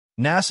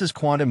NASA's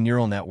quantum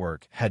neural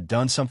network had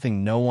done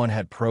something no one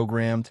had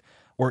programmed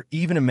or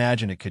even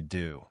imagined it could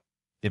do.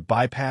 It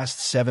bypassed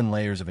 7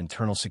 layers of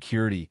internal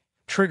security,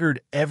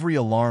 triggered every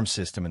alarm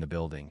system in the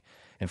building,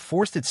 and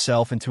forced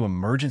itself into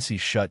emergency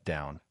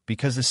shutdown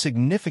because the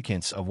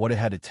significance of what it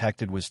had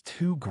detected was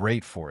too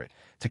great for it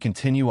to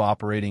continue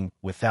operating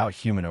without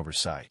human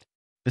oversight.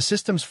 The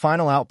system's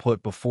final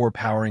output before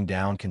powering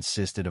down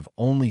consisted of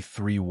only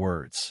 3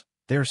 words.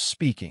 They're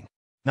speaking,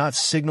 not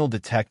signal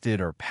detected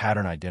or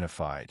pattern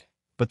identified,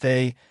 but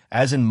they,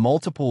 as in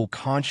multiple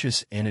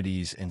conscious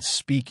entities, and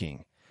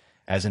speaking,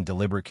 as in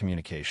deliberate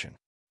communication.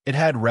 It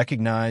had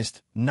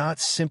recognized not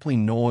simply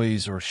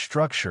noise or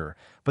structure,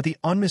 but the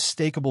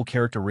unmistakable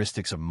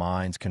characteristics of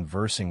minds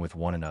conversing with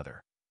one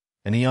another.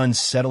 And the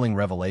unsettling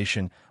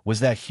revelation was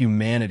that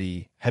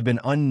humanity had been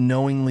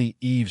unknowingly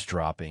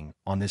eavesdropping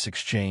on this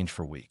exchange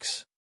for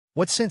weeks.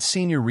 What sent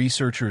senior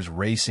researchers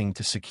racing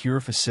to secure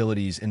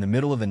facilities in the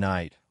middle of the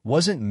night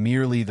wasn't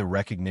merely the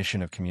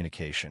recognition of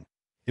communication.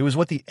 It was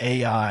what the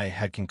AI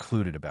had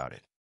concluded about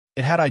it.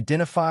 It had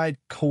identified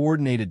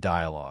coordinated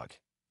dialogue,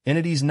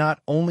 entities not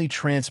only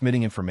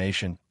transmitting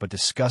information, but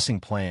discussing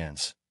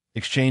plans,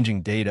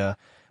 exchanging data,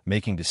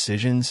 making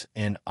decisions,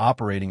 and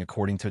operating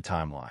according to a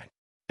timeline.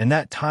 And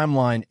that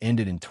timeline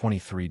ended in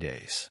 23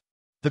 days.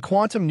 The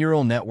quantum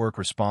neural network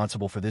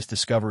responsible for this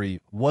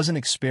discovery wasn't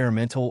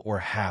experimental or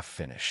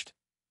half-finished.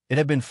 It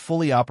had been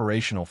fully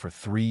operational for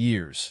 3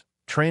 years,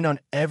 trained on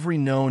every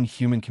known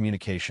human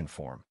communication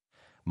form: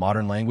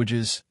 modern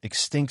languages,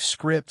 extinct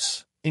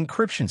scripts,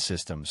 encryption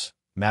systems,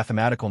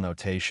 mathematical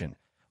notation,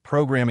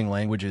 programming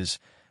languages,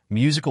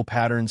 musical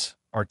patterns,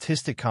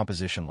 artistic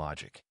composition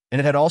logic. And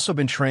it had also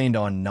been trained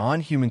on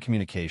non-human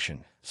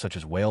communication, such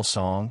as whale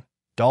song,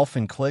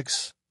 dolphin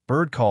clicks,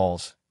 bird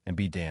calls, and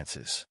bee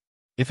dances.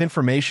 If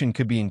information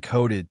could be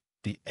encoded,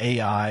 the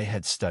AI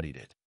had studied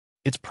it.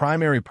 Its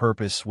primary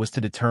purpose was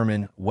to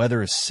determine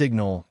whether a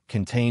signal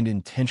contained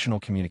intentional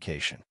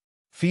communication.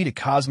 Feed it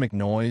cosmic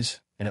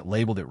noise, and it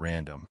labeled it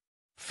random.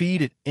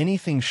 Feed it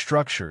anything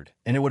structured,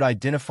 and it would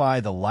identify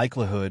the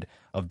likelihood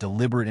of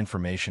deliberate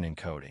information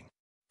encoding.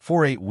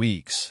 For 8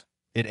 weeks,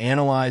 it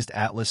analyzed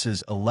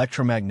Atlas's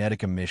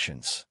electromagnetic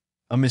emissions,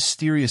 a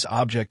mysterious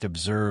object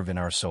observed in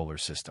our solar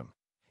system.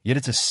 Yet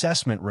its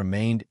assessment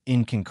remained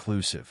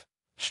inconclusive,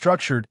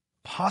 structured,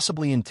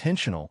 possibly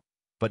intentional,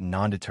 but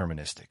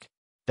non-deterministic.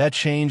 That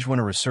changed when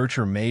a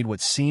researcher made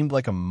what seemed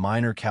like a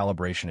minor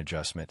calibration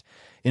adjustment,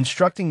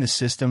 instructing the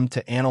system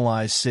to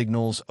analyze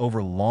signals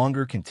over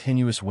longer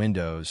continuous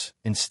windows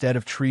instead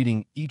of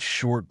treating each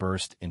short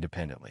burst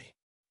independently.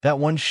 That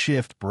one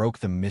shift broke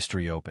the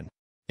mystery open.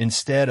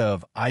 Instead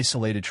of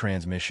isolated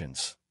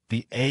transmissions,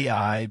 the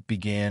AI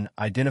began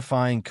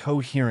identifying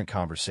coherent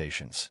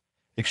conversations,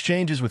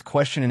 exchanges with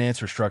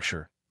question-and-answer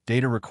structure,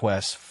 data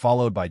requests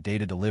followed by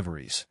data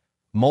deliveries,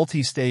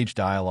 multi-stage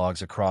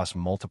dialogues across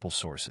multiple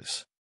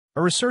sources.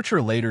 A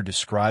researcher later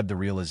described the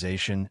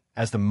realization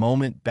as the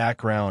moment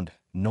background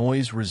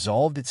noise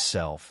resolved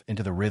itself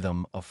into the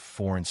rhythm of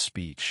foreign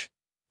speech,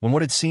 when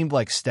what had seemed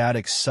like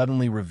static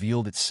suddenly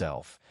revealed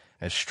itself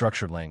as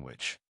structured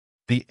language.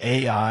 The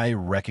AI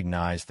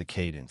recognized the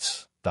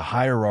cadence, the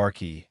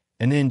hierarchy,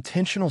 and the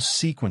intentional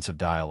sequence of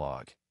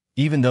dialogue,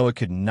 even though it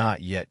could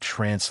not yet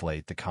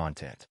translate the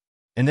content.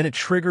 And then it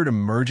triggered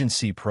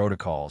emergency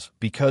protocols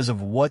because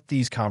of what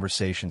these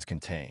conversations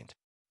contained.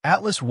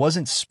 Atlas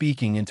wasn't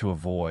speaking into a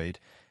void.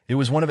 It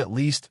was one of at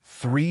least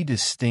 3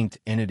 distinct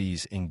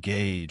entities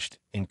engaged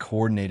in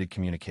coordinated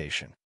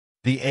communication.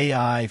 The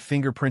AI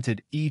fingerprinted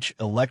each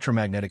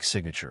electromagnetic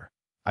signature,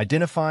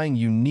 identifying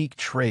unique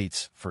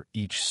traits for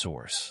each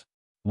source.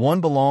 One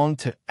belonged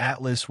to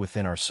Atlas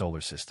within our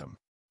solar system.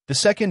 The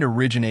second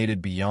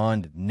originated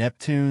beyond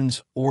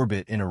Neptune's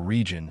orbit in a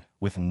region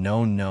with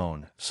no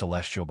known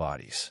celestial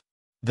bodies.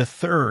 The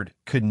third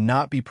could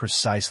not be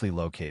precisely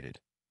located.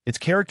 Its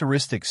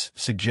characteristics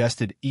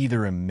suggested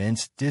either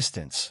immense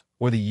distance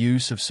or the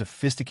use of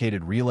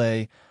sophisticated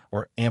relay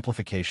or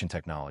amplification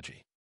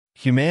technology.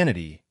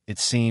 Humanity, it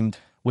seemed,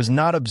 was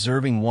not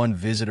observing one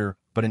visitor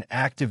but an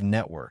active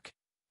network,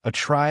 a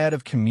triad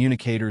of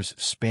communicators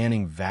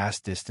spanning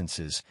vast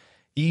distances,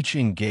 each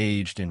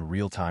engaged in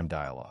real-time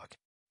dialogue.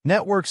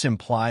 Networks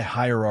imply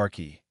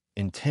hierarchy,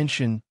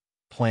 intention,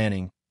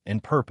 planning,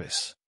 and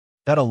purpose.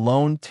 That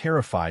alone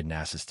terrified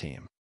NASA's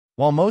team.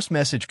 While most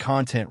message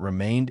content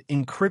remained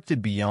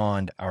encrypted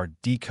beyond our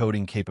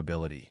decoding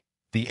capability,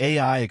 the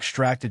AI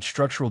extracted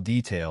structural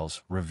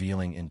details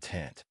revealing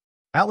intent.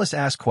 Atlas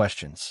asked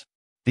questions.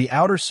 The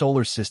outer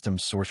solar system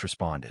source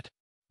responded.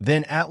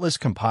 Then Atlas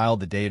compiled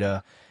the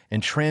data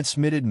and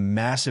transmitted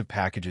massive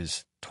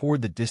packages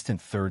toward the distant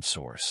third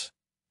source,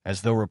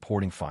 as though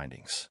reporting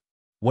findings.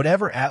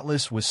 Whatever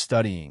Atlas was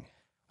studying,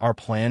 our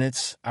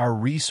planets, our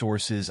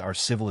resources, our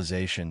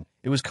civilization,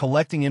 it was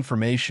collecting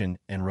information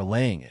and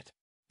relaying it.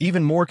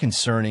 Even more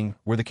concerning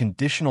were the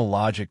conditional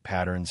logic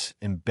patterns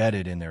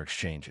embedded in their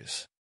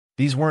exchanges.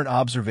 These weren't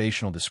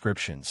observational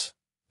descriptions.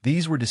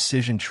 These were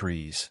decision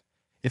trees,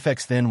 if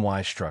X then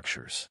Y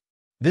structures.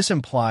 This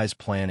implies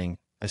planning,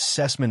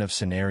 assessment of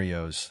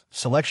scenarios,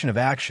 selection of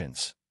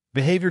actions,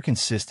 behavior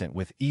consistent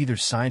with either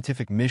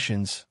scientific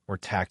missions or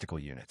tactical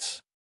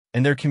units.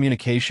 And their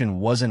communication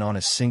wasn't on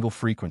a single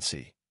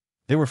frequency.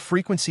 They were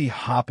frequency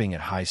hopping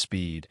at high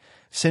speed,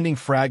 sending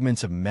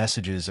fragments of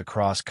messages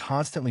across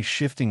constantly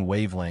shifting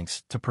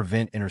wavelengths to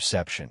prevent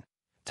interception,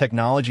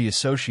 technology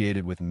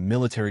associated with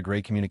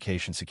military-grade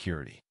communication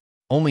security.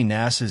 Only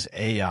NASA's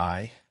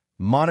AI,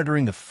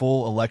 monitoring the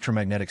full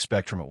electromagnetic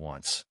spectrum at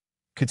once,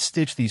 could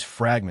stitch these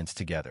fragments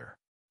together.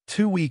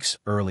 2 weeks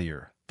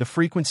earlier, the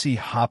frequency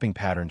hopping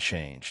pattern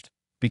changed,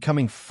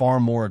 becoming far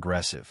more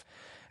aggressive,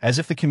 as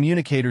if the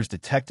communicators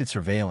detected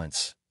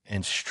surveillance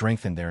and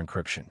strengthened their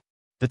encryption.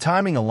 The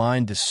timing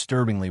aligned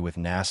disturbingly with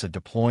NASA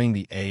deploying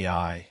the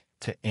AI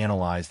to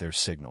analyze their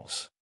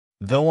signals.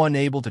 Though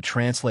unable to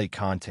translate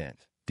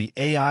content, the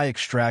AI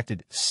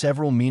extracted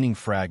several meaning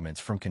fragments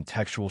from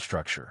contextual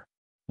structure.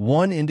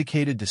 One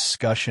indicated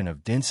discussion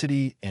of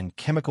density and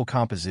chemical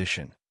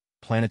composition,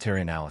 planetary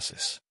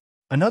analysis.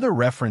 Another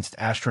referenced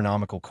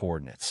astronomical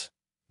coordinates,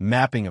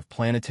 mapping of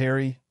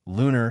planetary,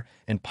 lunar,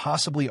 and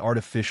possibly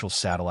artificial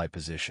satellite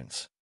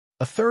positions.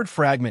 A third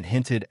fragment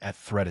hinted at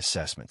threat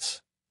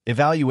assessments,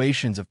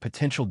 evaluations of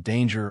potential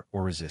danger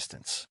or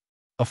resistance.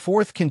 A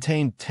fourth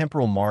contained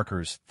temporal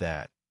markers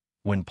that,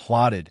 when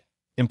plotted,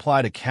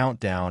 implied a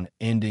countdown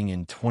ending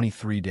in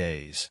 23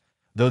 days,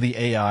 though the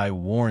AI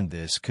warned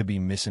this could be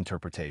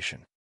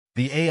misinterpretation.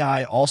 The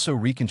AI also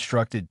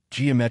reconstructed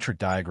geometric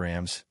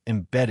diagrams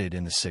embedded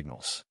in the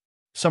signals.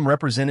 Some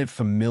represented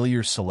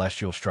familiar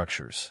celestial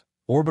structures,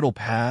 orbital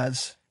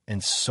paths,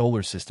 and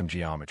solar system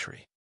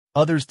geometry.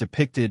 Others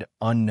depicted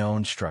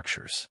unknown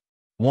structures.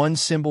 One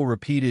symbol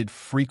repeated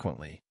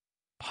frequently,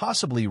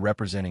 possibly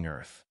representing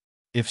Earth.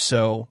 If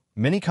so,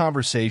 many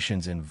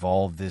conversations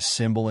involved this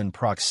symbol in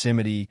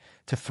proximity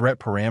to threat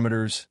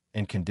parameters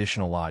and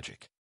conditional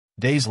logic.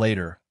 Days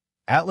later,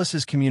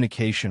 Atlas's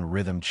communication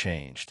rhythm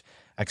changed,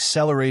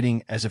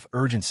 accelerating as if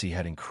urgency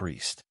had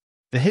increased.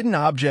 The hidden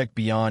object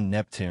beyond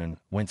Neptune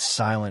went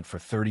silent for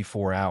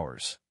 34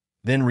 hours,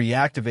 then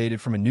reactivated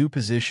from a new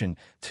position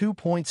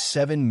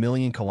 2.7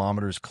 million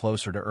kilometers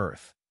closer to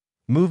Earth,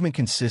 movement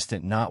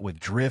consistent not with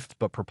drift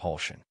but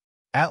propulsion.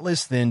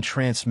 Atlas then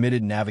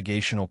transmitted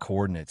navigational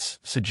coordinates,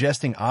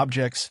 suggesting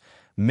objects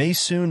may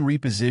soon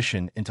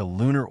reposition into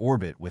lunar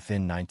orbit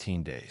within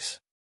 19 days.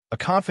 A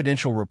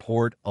confidential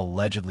report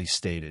allegedly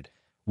stated,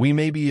 "We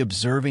may be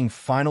observing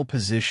final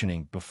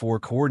positioning before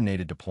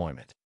coordinated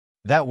deployment."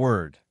 That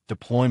word,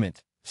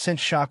 deployment, sent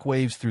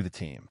shockwaves through the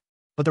team.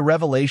 But the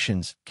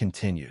revelations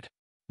continued.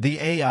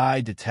 The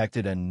AI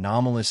detected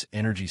anomalous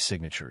energy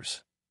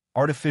signatures,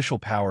 artificial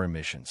power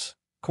emissions,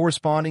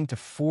 corresponding to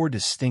 4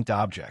 distinct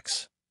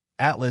objects: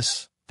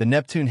 Atlas, the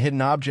Neptune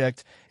hidden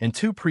object, and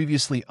 2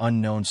 previously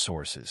unknown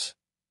sources,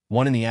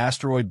 one in the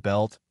asteroid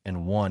belt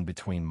and one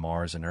between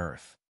Mars and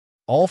Earth.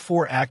 All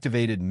 4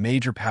 activated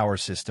major power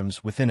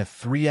systems within a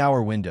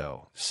 3-hour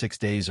window 6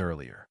 days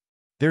earlier.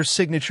 Their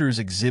signatures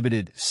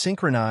exhibited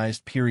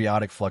synchronized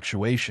periodic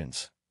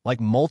fluctuations,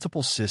 like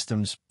multiple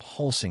systems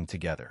pulsing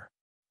together.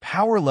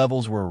 Power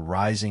levels were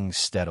rising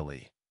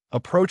steadily,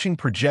 approaching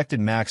projected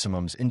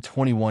maximums in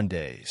 21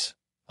 days,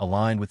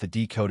 aligned with the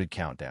Decoded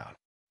countdown.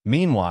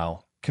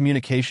 Meanwhile,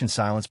 communication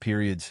silence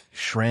periods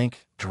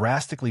shrank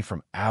drastically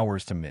from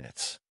hours to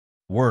minutes.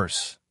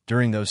 Worse,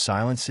 during those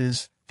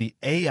silences, the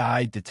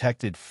AI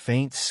detected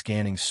faint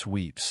scanning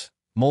sweeps,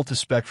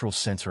 multispectral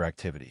sensor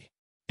activity.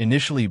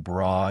 Initially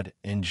broad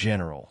and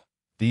general,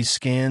 these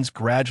scans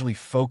gradually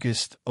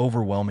focused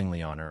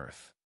overwhelmingly on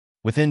Earth.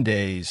 Within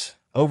days,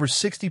 over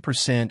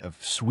 60%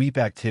 of sweep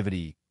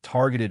activity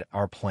targeted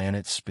our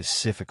planet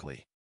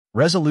specifically.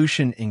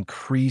 Resolution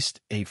increased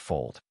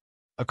 8-fold.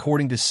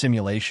 According to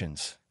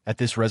simulations, at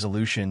this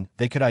resolution,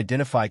 they could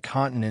identify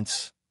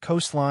continents,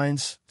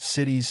 coastlines,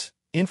 cities,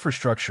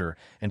 infrastructure,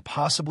 and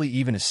possibly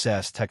even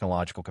assess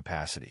technological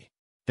capacity.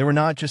 They were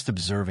not just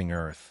observing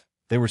Earth,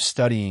 they were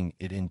studying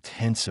it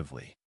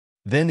intensively.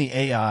 Then the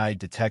AI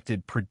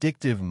detected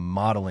predictive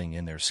modeling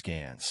in their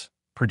scans,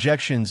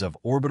 projections of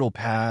orbital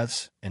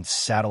paths and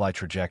satellite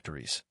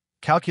trajectories,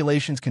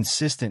 calculations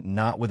consistent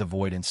not with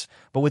avoidance,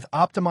 but with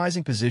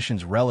optimizing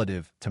positions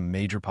relative to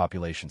major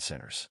population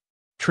centers.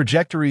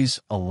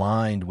 Trajectories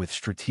aligned with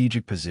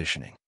strategic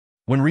positioning.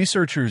 When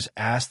researchers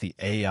asked the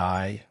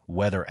AI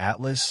whether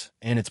Atlas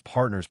and its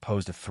partners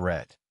posed a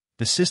threat,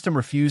 the system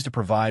refused to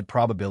provide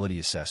probability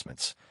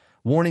assessments,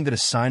 warning that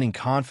assigning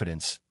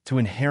confidence to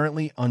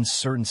inherently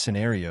uncertain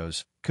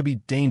scenarios could be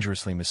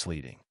dangerously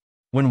misleading.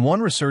 When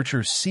one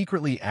researcher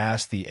secretly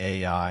asked the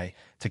AI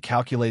to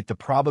calculate the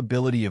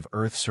probability of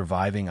Earth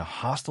surviving a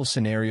hostile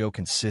scenario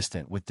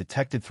consistent with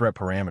detected threat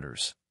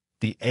parameters,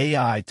 the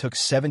AI took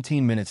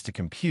 17 minutes to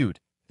compute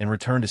and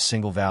returned a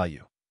single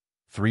value,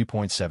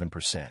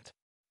 3.7%.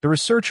 The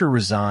researcher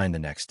resigned the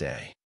next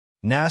day.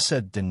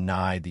 NASA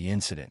denied the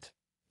incident,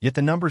 yet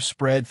the number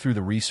spread through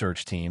the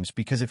research teams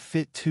because it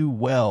fit too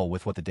well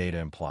with what the data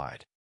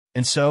implied.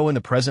 And so, in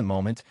the present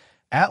moment,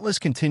 Atlas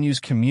continues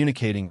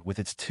communicating with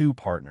its 2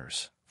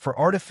 partners for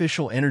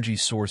artificial energy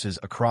sources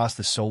across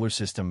the solar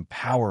system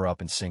power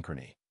up in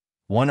synchrony.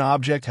 One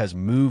object has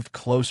moved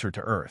closer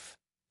to Earth,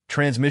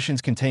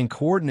 Transmissions contain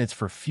coordinates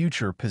for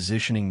future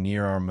positioning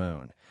near our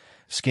moon.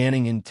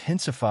 Scanning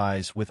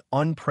intensifies with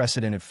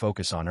unprecedented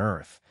focus on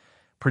Earth.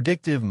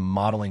 Predictive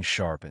modeling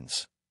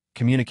sharpens.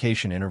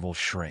 Communication intervals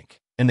shrink.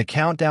 And the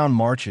countdown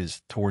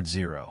marches toward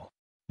zero.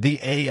 The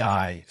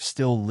AI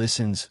still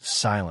listens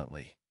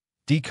silently,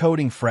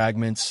 decoding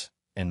fragments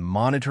and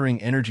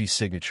monitoring energy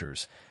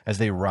signatures as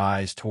they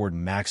rise toward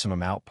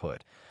maximum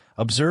output,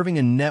 observing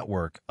a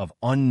network of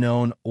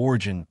unknown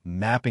origin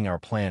mapping our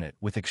planet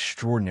with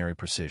extraordinary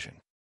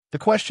precision. The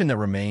question that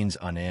remains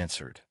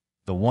unanswered,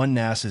 the one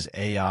NASA's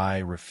AI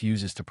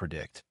refuses to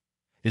predict,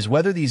 is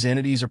whether these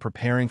entities are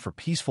preparing for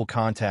peaceful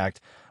contact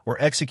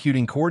or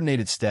executing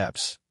coordinated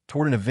steps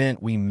toward an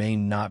event we may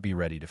not be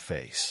ready to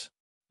face.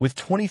 With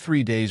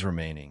 23 days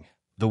remaining,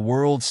 the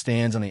world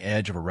stands on the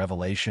edge of a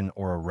revelation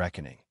or a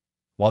reckoning.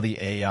 While the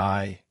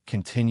AI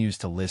continues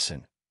to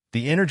listen,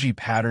 the energy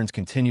patterns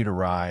continue to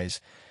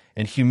rise,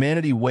 and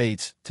humanity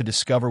waits to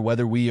discover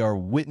whether we are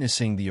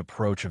witnessing the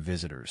approach of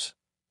visitors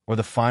or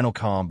the final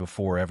calm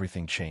before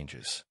everything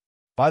changes.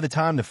 By the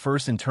time the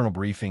first internal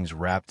briefings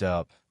wrapped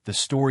up, the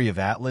story of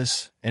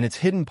Atlas and its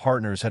hidden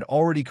partners had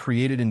already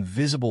created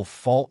invisible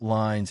fault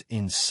lines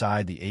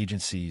inside the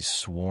agencies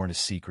sworn to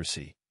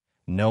secrecy.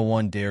 No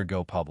one dared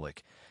go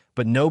public,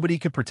 but nobody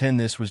could pretend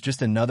this was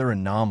just another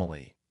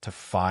anomaly to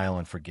file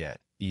and forget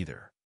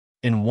either.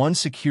 In one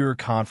secure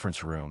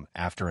conference room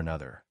after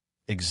another,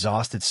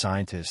 exhausted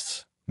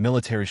scientists,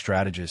 military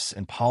strategists,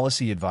 and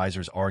policy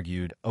advisors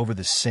argued over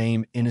the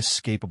same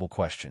inescapable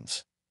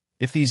questions.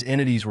 If these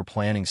entities were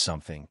planning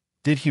something,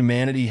 did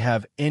humanity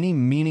have any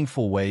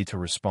meaningful way to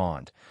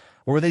respond,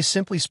 or were they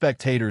simply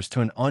spectators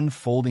to an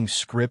unfolding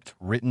script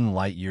written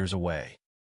light years away?